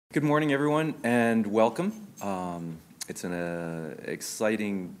Good morning, everyone, and welcome. It's an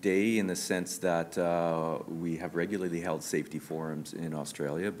exciting day in the sense that we have regularly held safety forums in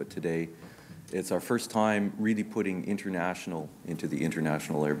Australia, but today it's our first time really putting international into the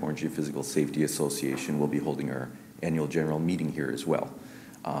International Airborne Geophysical Safety Association. We'll be holding our annual general meeting here as well.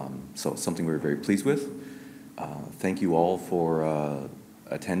 So it's something we're very pleased with. Thank you all for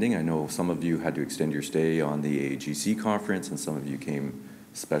attending. I know some of you had to extend your stay on the IAGSA conference, and some of you came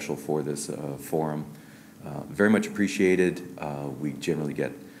special for this forum. Very much appreciated. We generally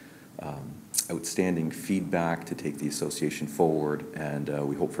get outstanding feedback to take the association forward, and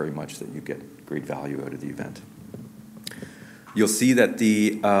we hope very much that you get great value out of the event. You'll see that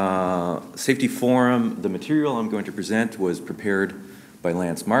the safety forum, the material I'm going to present was prepared by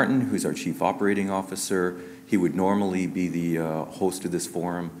Lance Martin, who's our Chief Operating Officer. He would normally be the host of this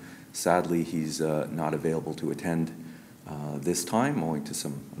forum. Sadly, he's not available to attend this time, owing to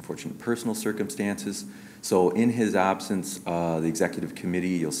some unfortunate personal circumstances. So in his absence, the executive committee,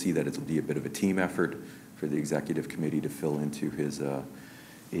 you'll see that it'll be a bit of a team effort for the executive committee to fill into his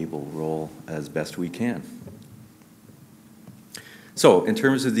able role as best we can. So in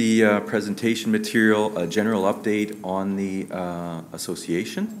terms of the presentation material, a general update on the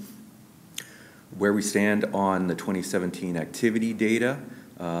association, where we stand on the 2017 activity data,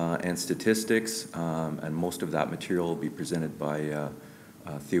 and statistics, and most of that material will be presented by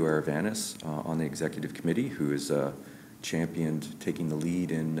Theo Aravanis on the executive committee, who has championed taking the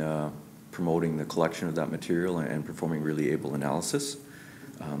lead in promoting the collection of that material and performing really able analysis.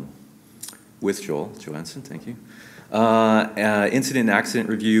 With Joel Johansson, thank you. Incident and accident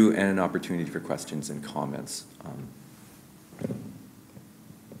review, and an opportunity for questions and comments.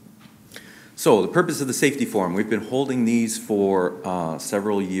 So the purpose of the safety forum, we've been holding these for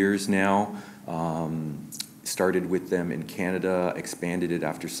several years now. Started with them in Canada, expanded it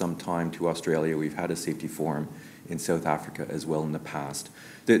after some time to Australia. We've had a safety forum in South Africa as well in the past.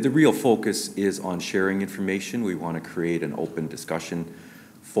 The real focus is on sharing information. We want to create an open discussion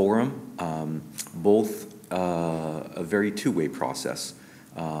forum, both a very two-way process.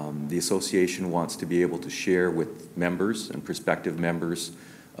 The association wants to be able to share with members and prospective members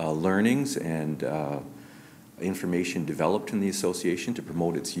learnings and information developed in the association to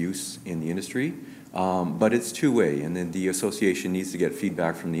promote its use in the industry. But it's two-way, and then the association needs to get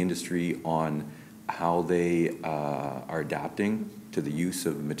feedback from the industry on how they are adapting to the use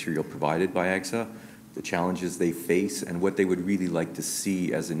of material provided by IAGSA, the challenges they face, and what they would really like to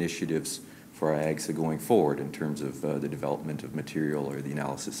see as initiatives for IAGSA going forward in terms of the development of material or the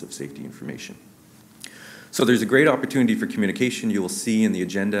analysis of safety information. So there's a great opportunity for communication. You will see in the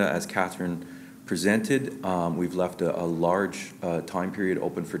agenda, as Catherine presented, we've left a large time period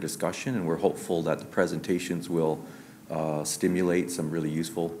open for discussion, and we're hopeful that the presentations will stimulate some really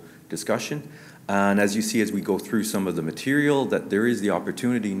useful discussion. And as you see as we go through some of the material, that there is the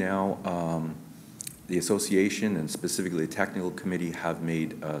opportunity now, the association and specifically the technical committee have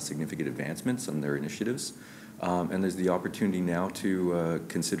made significant advancements on their initiatives. And there's the opportunity now to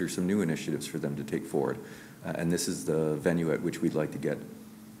consider some new initiatives for them to take forward. And this is the venue at which we'd like to get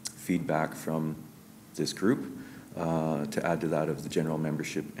feedback from this group to add to that of the general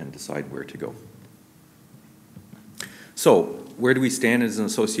membership and decide where to go. So where do we stand as an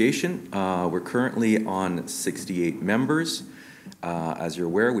association? We're currently on 68 members. As you're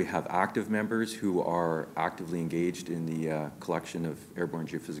aware, we have active members who are actively engaged in the collection of airborne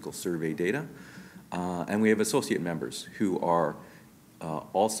geophysical survey data. And we have associate members who are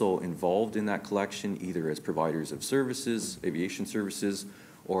also involved in that collection, either as providers of services, aviation services,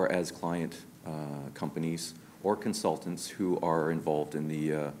 or as client companies or consultants who are involved in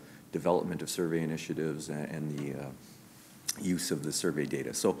the development of survey initiatives and the use of the survey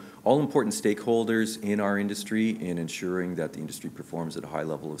data. So all important stakeholders in our industry in ensuring that the industry performs at a high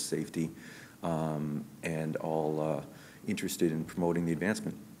level of safety, and all interested in promoting the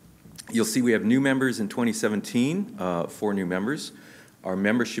advancement. You'll see we have new members in 2017, 4 new members. Our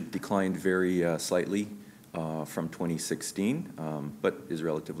membership declined very slightly from 2016, but is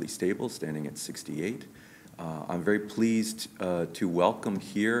relatively stable, standing at 68. I'm very pleased to welcome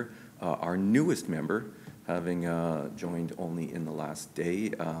here our newest member, having joined only in the last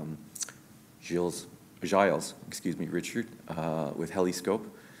day, Giles, Richard, with Heliscope,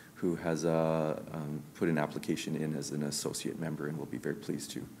 who has put an application in as an associate member, and we'll be very pleased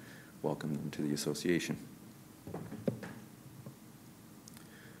to welcome them to the association.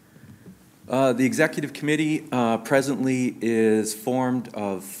 The executive committee presently is formed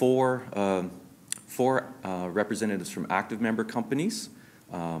of four representatives from active member companies,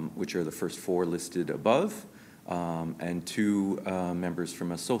 which are the first 4 listed above. and 2 members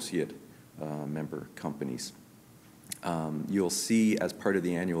from associate member companies. You'll see as part of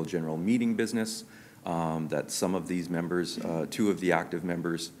the annual general meeting business that some of these members, 2 of the active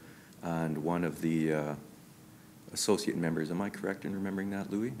members and 1 of the associate members, am I correct in remembering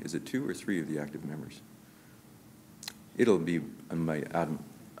that, Louis? Is it 2 or 3 of the active members? It'll be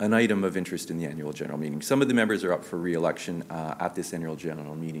an item of interest in the annual general meeting. Some of the members are up for re-election at this annual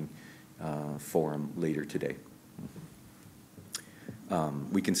general meeting forum later today.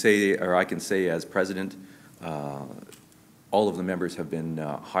 We can say, or I can say as president, all of the members have been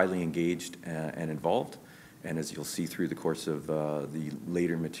highly engaged and involved, and as you'll see through the course of the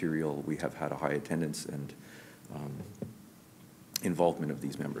later material, we have had a high attendance and involvement of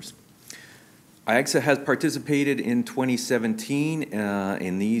these members. IAGSA has participated in 2017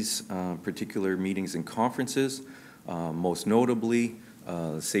 in these particular meetings and conferences, most notably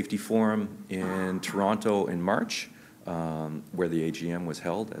the Safety Forum in Toronto in March, where the AGM was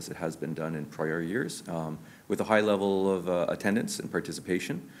held, as it has been done in prior years, with a high level of attendance and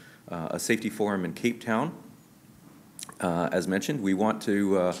participation. A Safety Forum in Cape Town. As mentioned, we want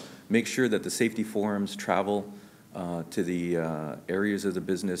to make sure that the Safety Forums travel to the areas of the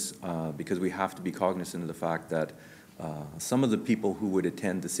business because we have to be cognizant of the fact that some of the people who would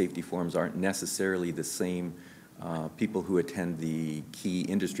attend the Safety Forums aren't necessarily the same people who attend the key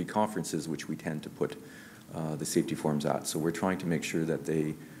industry conferences, which we tend to put the Safety Forums at. So we're trying to make sure that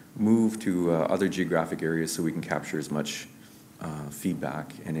they move to other geographic areas so we can capture as much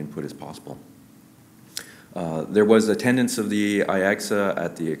feedback and input as possible. There was attendance of the IAGSA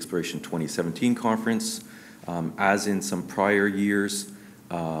at the Exploration 2017 conference. As in some prior years,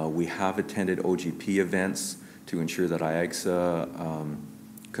 we have attended OGP events to ensure that IAGSA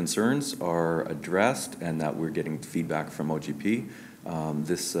concerns are addressed and that we're getting feedback from OGP.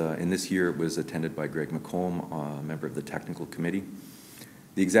 In this year, it was attended by Greg McComb, a member of the technical committee.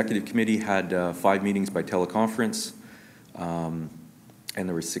 The executive committee had 5 meetings by teleconference, and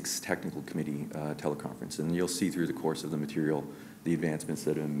there were 6 technical committee teleconference. And you'll see through the course of the material the advancements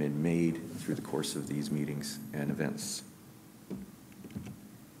that have been made through the course of these meetings and events.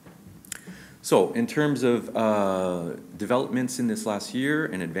 So in terms of developments in this last year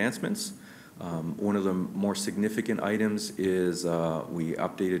and advancements, one of the more significant items is we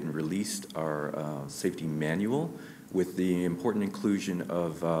updated and released our safety manual with the important inclusion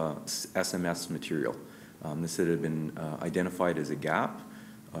of SMS material. This had been identified as a gap,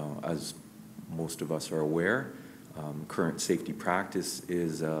 as most of us are aware. Current safety practice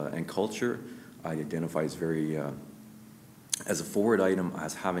is and culture identifies very as a forward item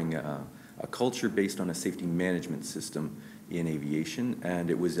as having a culture based on a safety management system in aviation, and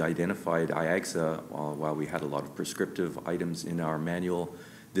it was identified IAGSA while we had a lot of prescriptive items in our manual.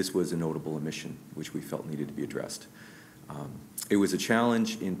 This was a notable omission which we felt needed to be addressed. It was a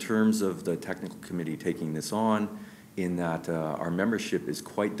challenge in terms of the technical committee taking this on, in that our membership is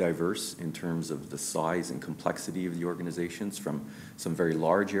quite diverse in terms of the size and complexity of the organizations, from some very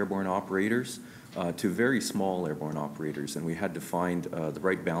large airborne operators to very small airborne operators, and we had to find the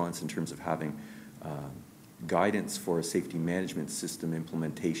right balance in terms of having guidance for a safety management system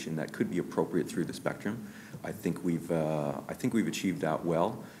implementation that could be appropriate through the spectrum. I think we've achieved that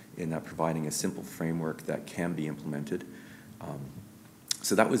well in that providing a simple framework that can be implemented.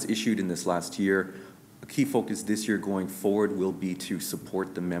 So that was issued in this last year. A key focus this year going forward will be to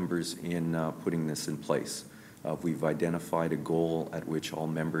support the members in putting this in place. We've identified a goal at which all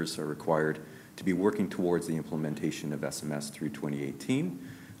members are required to be working towards the implementation of SMS through 2018,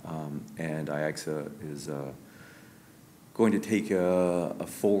 and IAGSA is going to take a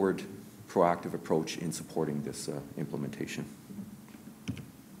forward, proactive approach in supporting this implementation.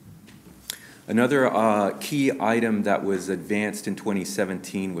 Another key item that was advanced in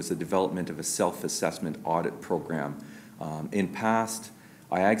 2017 was the development of a self-assessment audit program. In past,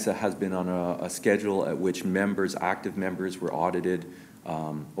 IAGSA has been on a schedule at which members, active members, were audited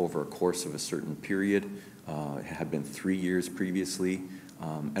over a course of a certain period. It had been 3 years previously.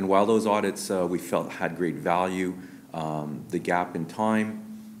 And while those audits we felt had great value, the gap in time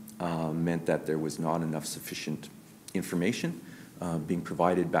meant that there was not enough sufficient information being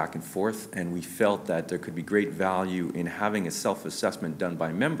provided back and forth, and we felt that there could be great value in having a self-assessment done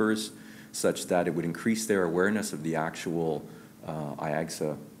by members such that it would increase their awareness of the actual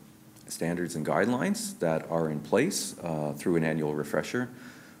IAGSA standards and guidelines that are in place through an annual refresher.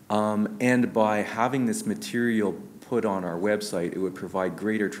 And by having this material put on our website, it would provide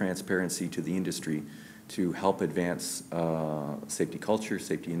greater transparency to the industry to help advance safety culture,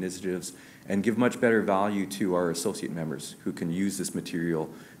 safety initiatives, and give much better value to our associate members who can use this material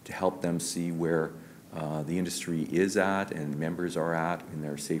to help them see where the industry is at and members are at in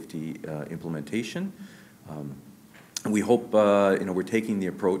their safety implementation. And we hope we're taking the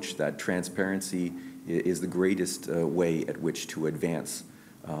approach that transparency is the greatest way at which to advance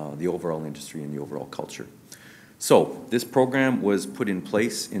the overall industry and the overall culture. So this program was put in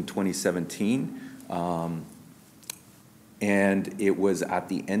place in 2017, and it was at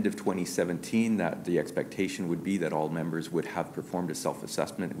the end of 2017 that the expectation would be that all members would have performed a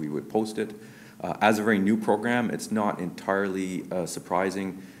self-assessment. We would post it. As a very new program, it's not entirely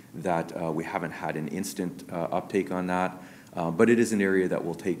surprising that we haven't had an instant uptake on that, but it is an area that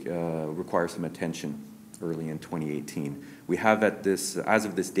will require some attention early in 2018. We have as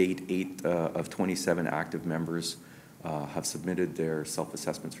of this date, 8 of 27 active members have submitted their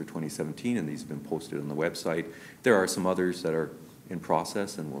self-assessments for 2017, and these have been posted on the website. There are some others that are in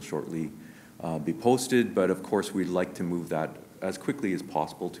process and will shortly be posted, but of course we'd like to move that as quickly as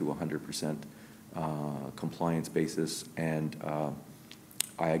possible to 100% compliance basis, and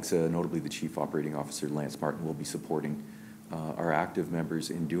IAGSA, notably the Chief Operating Officer, Lance Martin, will be supporting our active members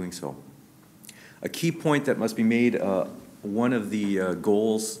in doing so. A key point that must be made, one of the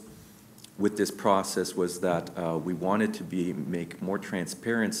goals with this process was that we wanted to make more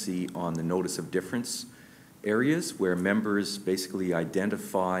transparency on the notice of difference areas where members basically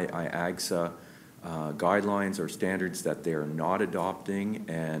identify IAGSA guidelines or standards that they are not adopting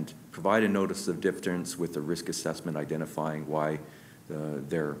and provide a notice of difference with a risk assessment identifying why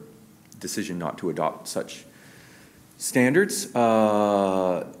their decision not to adopt such standards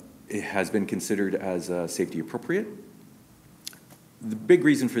it has been considered as safety appropriate. The big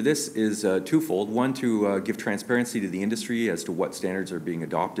reason for this is twofold. One, to give transparency to the industry as to what standards are being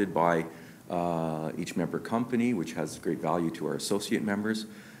adopted by each member company, which has great value to our associate members.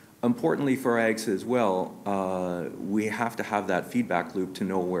 Importantly for IAGSA as well, we have to have that feedback loop to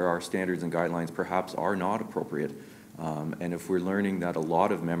know where our standards and guidelines perhaps are not appropriate. And if we're learning that a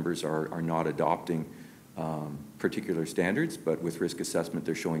lot of members are not adopting particular standards, but with risk assessment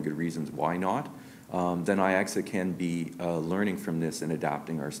they're showing good reasons why not, then IAGSA can be learning from this and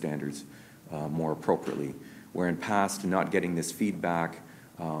adapting our standards more appropriately. Where in past, not getting this feedback,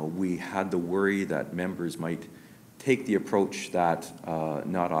 we had the worry that members might take the approach that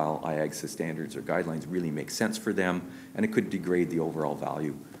not all IAGSA standards or guidelines really make sense for them, and it could degrade the overall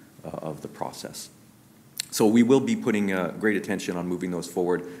value of the process. So we will be putting great attention on moving those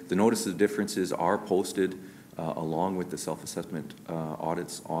forward. The notice of differences are posted along with the self-assessment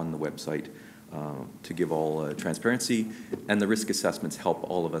audits on the website to give all transparency, and the risk assessments help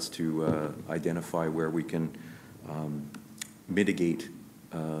all of us to identify where we can mitigate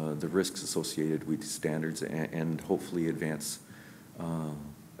the risks associated with standards and hopefully advance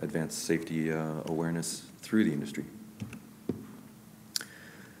safety awareness through the industry.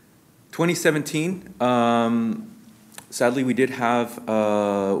 2017, sadly we did have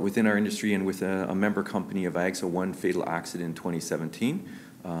within our industry and with a member company of IAGSA one fatal accident in 2017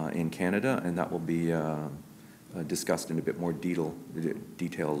 in Canada, and that will be discussed in a bit more detail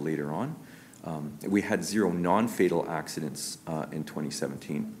later on. We had 0 non-fatal accidents in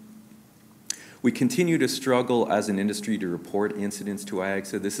 2017. We continue to struggle as an industry to report incidents to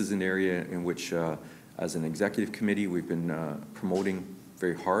IAGSA. This is an area in which, as an executive committee, we've been promoting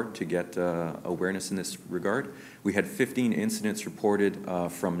very hard to get awareness in this regard. We had 15 incidents reported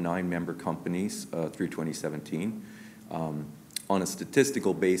from 9 member companies through 2017. On a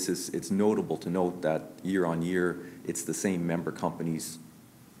statistical basis, it's notable to note that year on year, it's the same member companies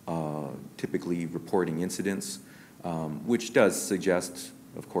typically reporting incidents, which does suggest,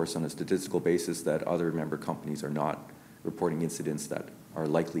 of course, on a statistical basis that other member companies are not reporting incidents that are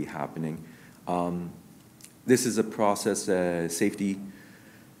likely happening. This is a process, safety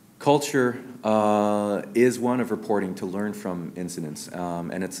culture is one of reporting to learn from incidents,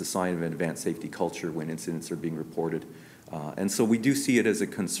 and it's a sign of an advanced safety culture when incidents are being reported. And so we do see it as a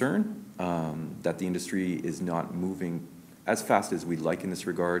concern that the industry is not moving as fast as we'd like in this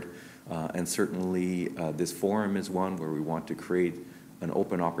regard, and certainly this forum is one where we want to create an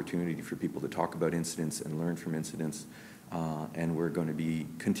open opportunity for people to talk about incidents and learn from incidents, and we're going to be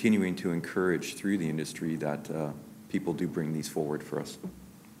continuing to encourage through the industry that people do bring these forward for us.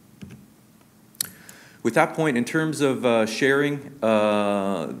 With that point, in terms of sharing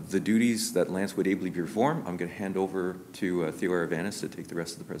the duties that Lance would ably perform, I'm going to hand over to Theo Aravanis to take the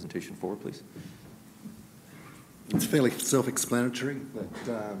rest of the presentation forward, please. It's fairly self-explanatory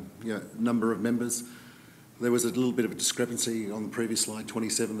that number of members. There was a little bit of a discrepancy on the previous slide,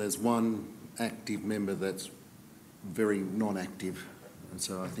 27. There's one active member that's very non-active, and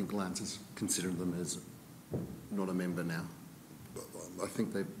so I think Lance has considered them as not a member now. I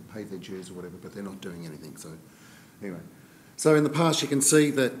think they paid their dues or whatever, but they're not doing anything. So anyway, so in the past you can see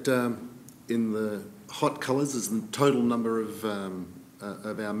that in the hot colours is the total number of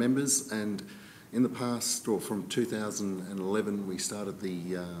our members, and in the past, or from 2011, we started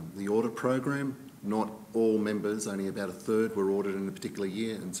the audit program. Not all members, only about a third were audited in a particular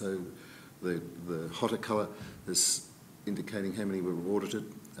year, and so the hotter colour is indicating how many were audited.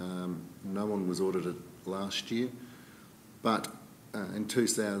 No one was audited last year, but in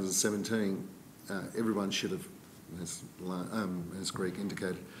 2017, everyone should have, as Greg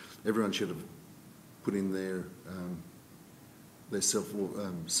indicated, everyone should have put in their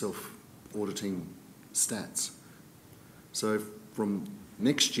self-auditing stats. So from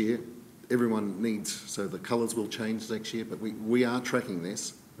next year, everyone needs, so the colours will change next year, but we are tracking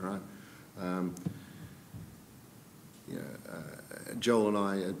this, right? Joel and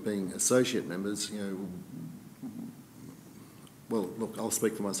I, being associate members, well, look, I'll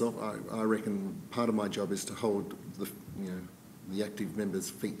speak for myself. I reckon part of my job is to hold the active members'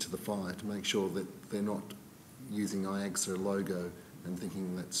 feet to the fire to make sure that they're not using IAGSA logo and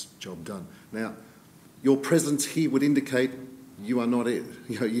thinking that's job done. Now, your presence here would indicate you are not it.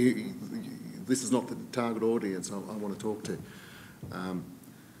 This is not the target audience I want to talk to.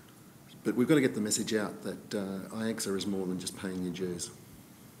 But we've got to get the message out that IAGSA is more than just paying your dues.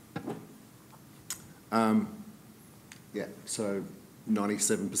 Yeah, so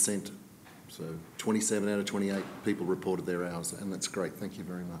 97%, so 27 out of 28 people reported their hours, and that's great. Thank you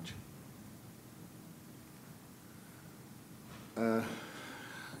very much.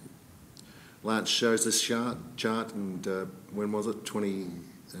 Lance shows this chart, and when was it?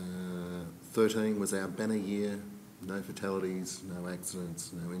 2013 was our banner year. No fatalities, no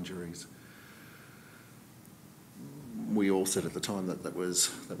accidents, no injuries. We all said at the time that was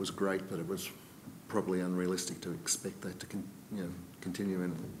great, but it was probably unrealistic to expect that to continue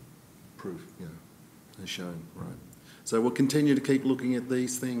and improve, as shown, right? So we'll continue to keep looking at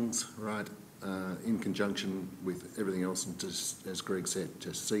these things, right, in conjunction with everything else, and just, as Greg said,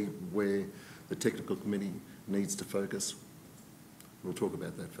 just see where the technical committee needs to focus. We'll talk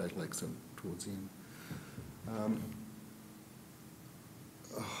about that fatal accident towards the end.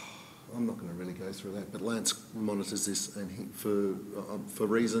 I'm not going to really go through that, but Lance monitors this, and for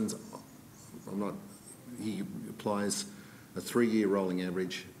reasons, he applies a 3-year rolling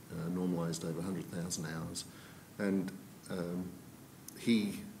average, normalised over 100,000 hours, and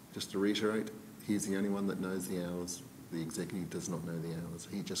just to reiterate, he's the only one that knows the hours. The executive does not know the hours.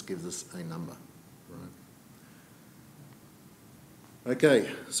 He just gives us a number, right? Okay,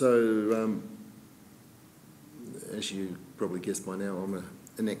 so as you probably guessed by now, I'm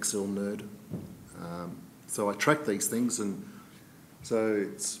an Excel nerd. So I track these things, and so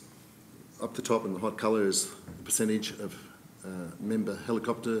it's up the top in the hot colour is the percentage of member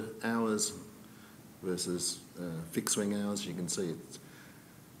helicopter hours versus fixed wing hours. You can see it's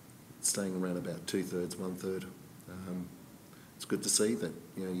staying around about 2/3, 1/3. It's good to see that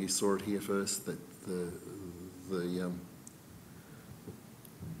you saw it here first, that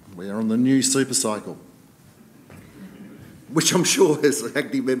we are on the new super cycle, which I'm sure as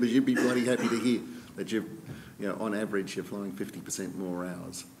active members you'd be bloody happy to hear that on average you're flying 50% more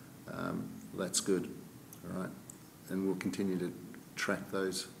hours. That's good, all right, and we'll continue to track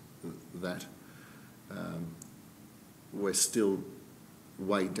that. We're still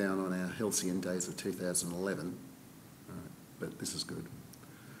way down on our halcyon days of 2011, all right, but this is good.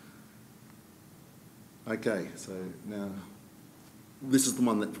 Okay, so now this is the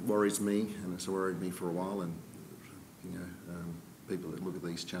one that worries me, and it's worried me for a while, and people that look at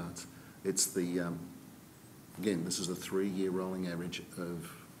these charts. It's the, again, this is a 3-year rolling average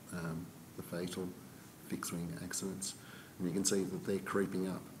of the fatal fixed-wing accidents, and you can see that they're creeping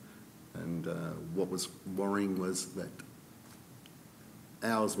up. And what was worrying was that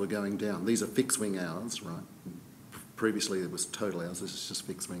hours were going down. These are fixed-wing hours, right? Previously it was total hours, this is just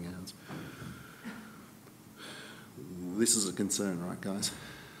fixed-wing hours. This is a concern, right, guys?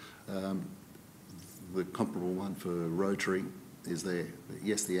 The comparable one for rotary is there.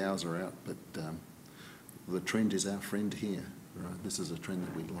 Yes, the hours are out, but the trend is our friend here, right? This is a trend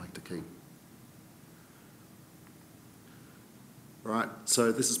that we'd like to keep. Right,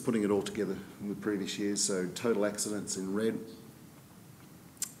 so this is putting it all together from the previous years. So total accidents in red,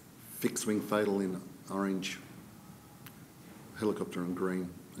 fixed wing fatal in orange, helicopter in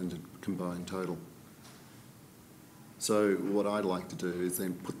green, and a combined total. So what I'd like to do is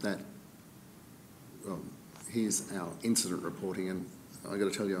then put that, here's our incident reporting, and I've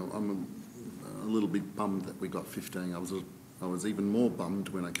got to tell you, I'm a little bit bummed that we got 15. I was I was even more bummed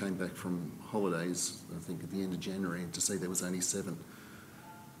when I came back from holidays, I think at the end of January, to see there was only 7.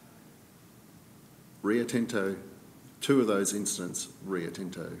 Rio Tinto, 2 of those incidents Rio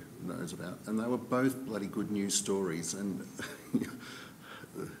Tinto knows about, and they were both bloody good news stories. And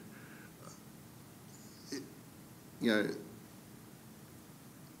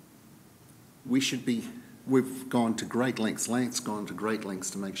we've gone to great lengths, Lance gone to great lengths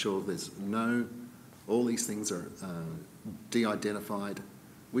to make sure all these things are de-identified.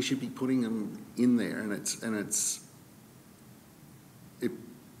 We should be putting them in there,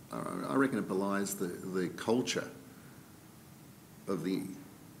 I reckon it belies the culture of the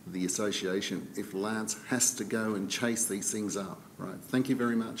association if Lance has to go and chase these things up, right? Thank you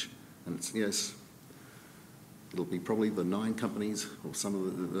very much. And yes, it'll be probably the 9 companies, or some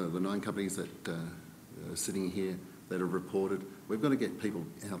of the 9 companies that are sitting here that have reported. We've got to get people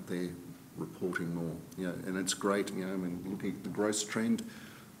out there reporting more, and it's great. I mean, looking at the gross trend,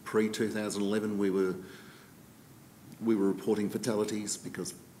 pre-2011, we were reporting fatalities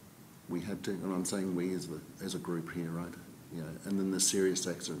because we had to, and I'm saying we as a group here, right? And then the serious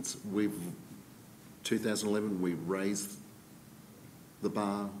accidents. 2011, we raised the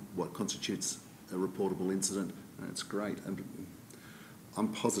bar, what constitutes a reportable incident, and it's great. And I'm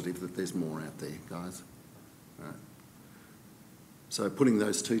positive that there's more out there, guys. Right. So putting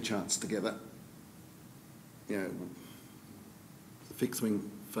those 2 charts together, the fixed wing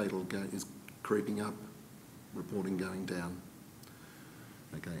fatal is creeping up, reporting going down.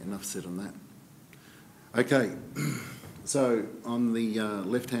 Okay, enough said on that. Okay, so on the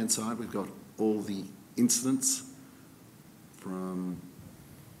left-hand side, we've got all the incidents from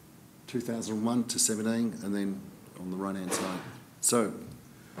 2001 to 17, and then on the right-hand side. So,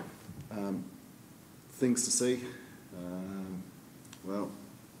 things to see. Well,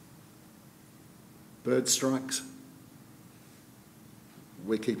 bird strikes,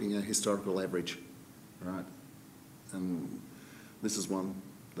 we're keeping a historical average, right? And this is one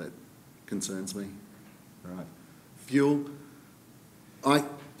that concerns me, right? Fuel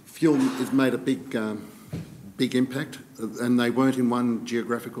has made a big impact, and they weren't in one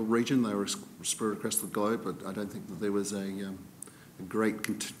geographical region, they were spread across the globe, but I don't think that there was a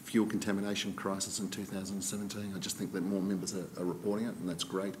great fuel contamination crisis in 2017. I just think that more members are reporting it, and that's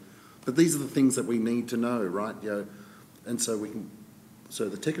great. But these are the things that we need to know, right? And so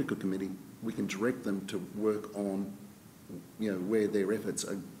the technical committee, we can direct them to work on, where their efforts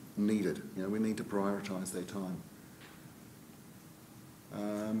are needed. We need to prioritise their time.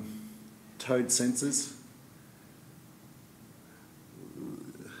 Towed sensors.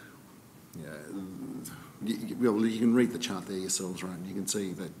 You can read the chart there yourselves, right? And you can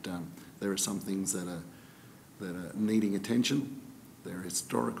see that there are some things that are needing attention. They're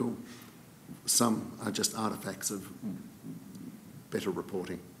historical. Some are just artefacts of better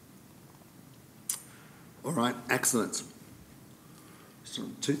reporting. All right, accidents. So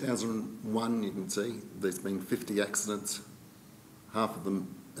 2001, you can see there's been 50 accidents. Half of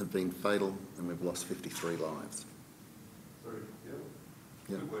them have been fatal, and we've lost 53 lives. Sorry, Theo?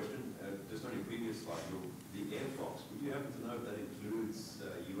 Yeah. Good question. Just on your previous slide, the airfox, would you happen to know if that includes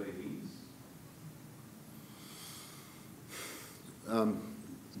UAVs?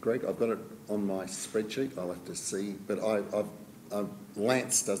 Greg, I've got it on my spreadsheet. I'll have to see, but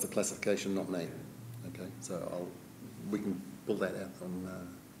Lance does the classification, not me. Okay, so we can pull that out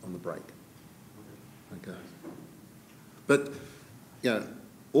on the break. Okay, but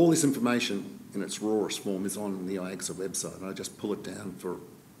all this information in its rawest form is on the IAGSA website, and I just pull it down for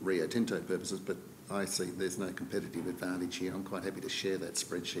Rio Tinto purposes, but I see there's no competitive advantage here. I'm quite happy to share that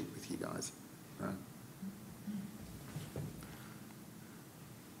spreadsheet with you guys. Right?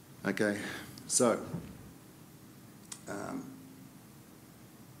 Okay, so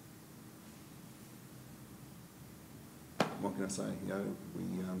what can I say?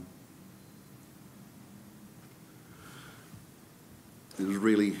 It was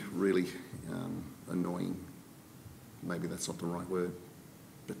really, really annoying. Maybe that's not the right word,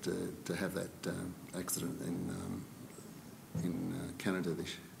 but to have that accident in Canada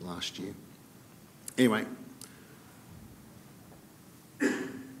last year. Anyway,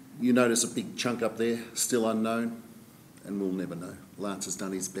 you notice a big chunk up there, still unknown, and we'll never know. Lance has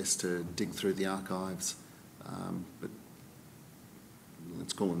done his best to dig through the archives, but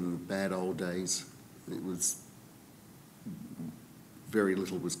let's call them the bad old days. It was very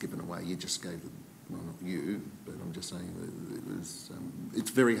little was given away. You just gave them, well, not you, but I'm just saying that it was.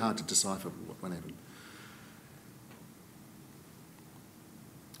 It's very hard to decipher what happened.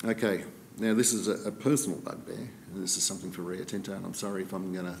 Okay, now this is a personal bugbear. This is something for Rio Tinto, and I'm sorry if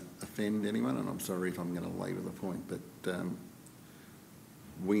I'm going to offend anyone, and I'm sorry if I'm going to labour the point, but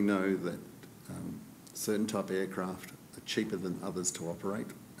we know that certain type of aircraft are cheaper than others to operate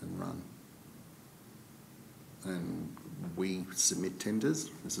and run. And we submit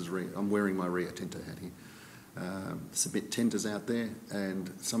tenders. I'm wearing my Rio Tinto hat here. Submit tenders out there,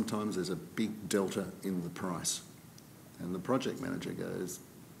 and sometimes there's a big delta in the price. And the project manager goes,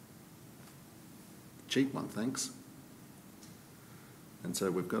 cheap one, thanks. And so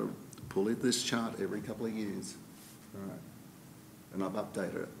we've got to pull in this chart every couple of years, right? And I've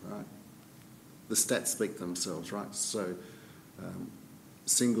updated it, right? The stats speak for themselves, right? So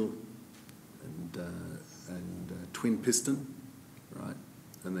single and twin piston, right?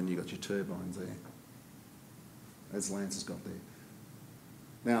 And then you've got your turbines there, as Lance has got there.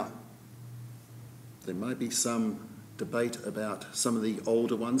 Now, there may be some debate about some of the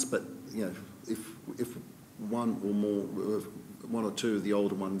older ones, but you know, if one or two of the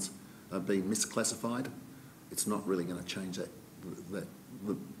older ones are being misclassified, it's not really going to change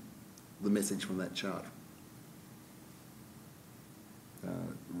the message from that chart.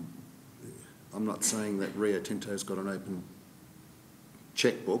 I'm not saying that Rio Tinto's got an open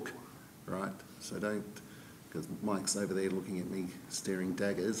checkbook, right? So don't, because Mike's over there looking at me staring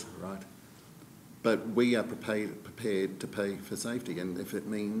daggers, right? But we are prepared to pay for safety, and if it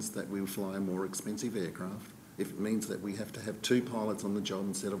means that we fly a more expensive aircraft, if it means that we have to have 2 pilots on the job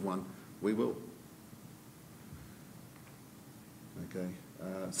instead of 1, we will. Okay,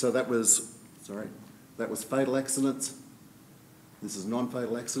 so that was fatal accidents. This is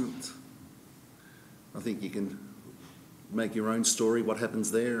non-fatal accidents. I think you can make your own story, what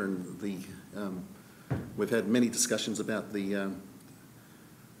happens there, and we've had many discussions about the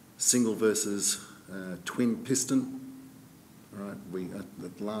single versus twin piston. Right,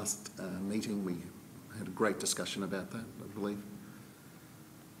 at the last meeting we had a great discussion about that, I believe.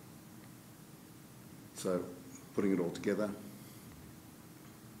 So, putting it all together.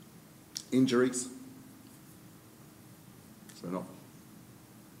 Injuries. So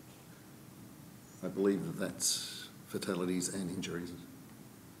I believe that that's fatalities and injuries.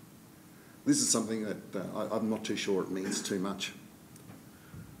 This is something that I'm not too sure it means too much.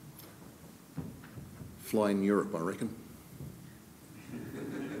 Fly in Europe, I reckon.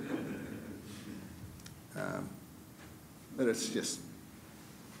 But it's just...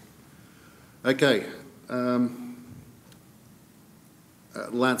 Okay.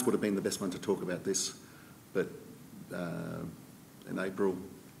 Lance would have been the best one to talk about this, but in April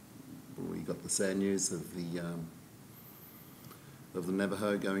we got the sad news of the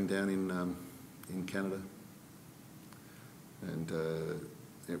Navajo going down in Canada, and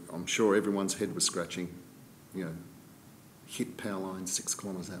I'm sure everyone's head was scratching. You know, hit power lines 6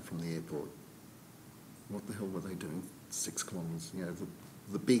 kilometres out from the airport. What the hell were they doing 6 kilometres? You know,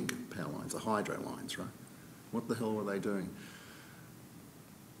 the big power lines, the hydro lines, right? What the hell were they doing?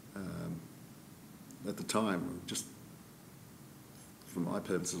 At the time, just for my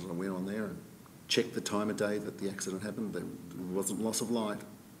purposes, I went on there and checked the time of day that the accident happened. There wasn't loss of light.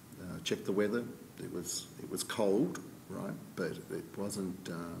 Checked the weather. It was cold, right? But it wasn't.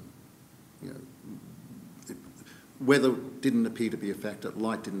 You know, weather didn't appear to be a factor.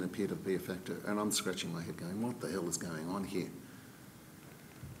 Light didn't appear to be a factor. And I'm scratching my head, going, "What the hell is going on here?"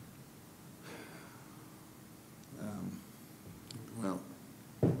 Well.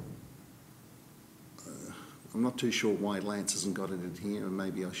 I'm not too sure why Lance hasn't got it in here, and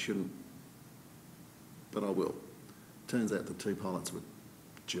maybe I shouldn't, but I will. Turns out the 2 pilots were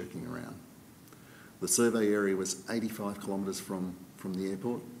jerking around. The survey area was 85 kilometres from the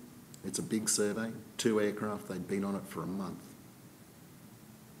airport. It's a big survey, 2 aircraft, they'd been on it for a month.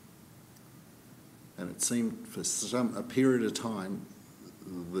 And it seemed for a period of time,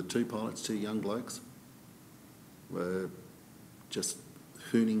 the 2 pilots, 2 young blokes, were just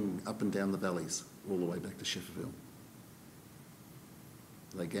hooning up and down the valleys all the way back to Shefferville.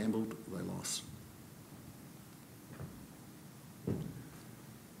 They gambled, they lost.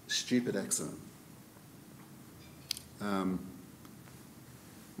 Stupid accident.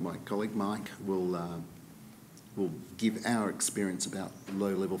 My colleague Mike will give our experience about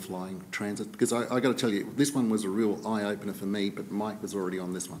low-level flying transit, because I got to tell you, this one was a real eye-opener for me, but Mike was already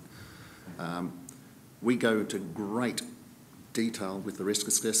on this one. We go to great detail with the risk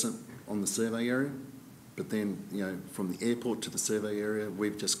assessment on the survey area, but then, you know, from the airport to the survey area,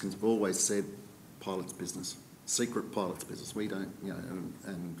 we've just always said pilot's business, secret pilot's business. We don't, you know,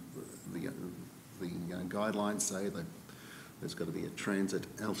 and the guidelines say that there's got to be a transit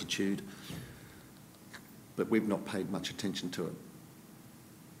altitude, but we've not paid much attention to it.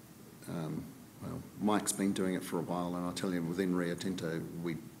 Well, Mike's been doing it for a while, and I tell you, within Rio Tinto,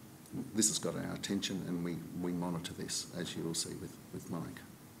 this has got our attention, and we monitor this, as you will see with Mike.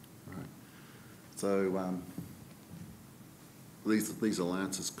 Right. So these are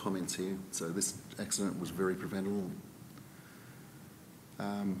Lance's comments here. So this accident was very preventable.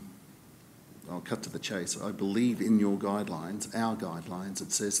 I'll cut to the chase. I believe in your guidelines, our guidelines,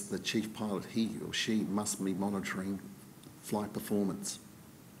 it says the chief pilot, he or she, must be monitoring flight performance.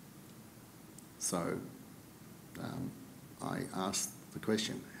 So I asked the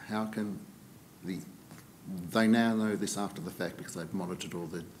question, how can they now know this after the fact because they've monitored all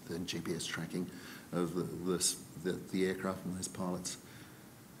the GPS tracking of the aircraft and those pilots.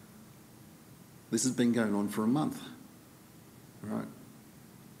 This has been going on for a month, right?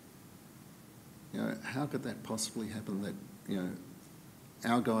 How could that possibly happen that,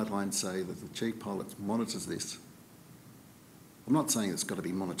 our guidelines say that the chief pilot monitors this? I'm not saying it's got to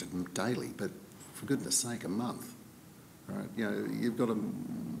be monitored daily, but for goodness sake, a month, right? You've got I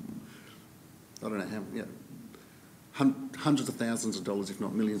don't know how, hundreds of thousands of dollars, if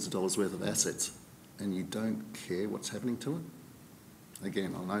not millions of dollars worth of assets, and you don't care what's happening to it?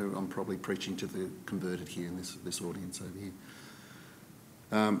 Again, I know I'm probably preaching to the converted here in this audience over here.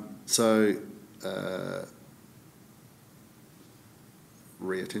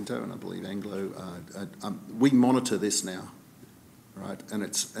 Rio Tinto and I believe Anglo, we monitor this now, right? And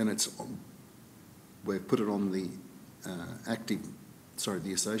we've put it on the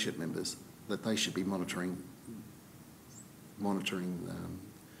the associate members that they should be monitoring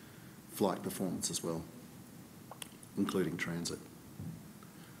flight performance as well, including transit.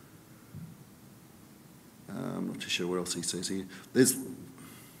 I'm not too sure what else he says here. There's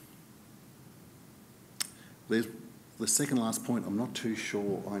the second last point. I'm not too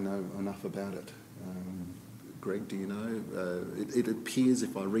sure I know enough about it. Greg, do you know? It appears,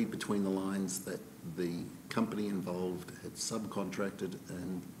 if I read between the lines, that the company involved had subcontracted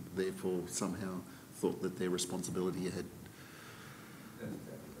and therefore somehow thought that their responsibility had...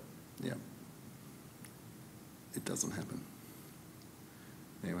 Yeah. It doesn't happen.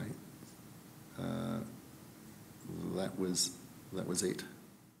 Anyway, that was it.